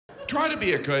try to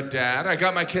be a good dad. I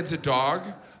got my kids a dog.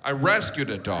 I rescued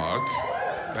a dog.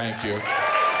 Thank you.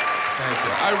 Thank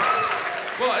you.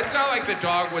 Well, it's not like the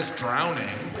dog was drowning.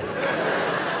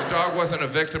 The dog wasn't a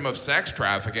victim of sex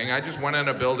trafficking. I just went in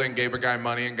a building, gave a guy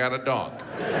money, and got a dog.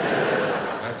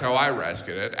 That's how I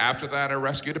rescued it. After that, I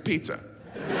rescued a pizza.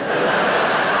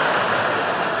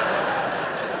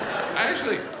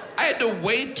 I had to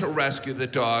wait to rescue the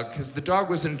dog because the dog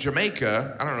was in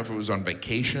Jamaica. I don't know if it was on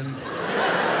vacation.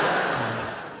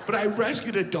 But I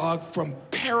rescued a dog from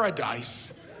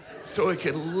paradise so it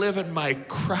could live in my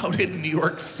crowded New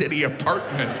York City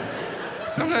apartment.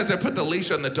 Sometimes I put the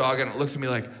leash on the dog and it looks at me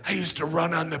like, I used to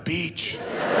run on the beach.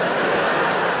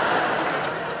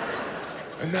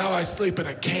 And now I sleep in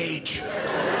a cage.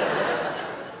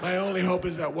 My only hope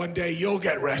is that one day you'll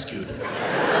get rescued.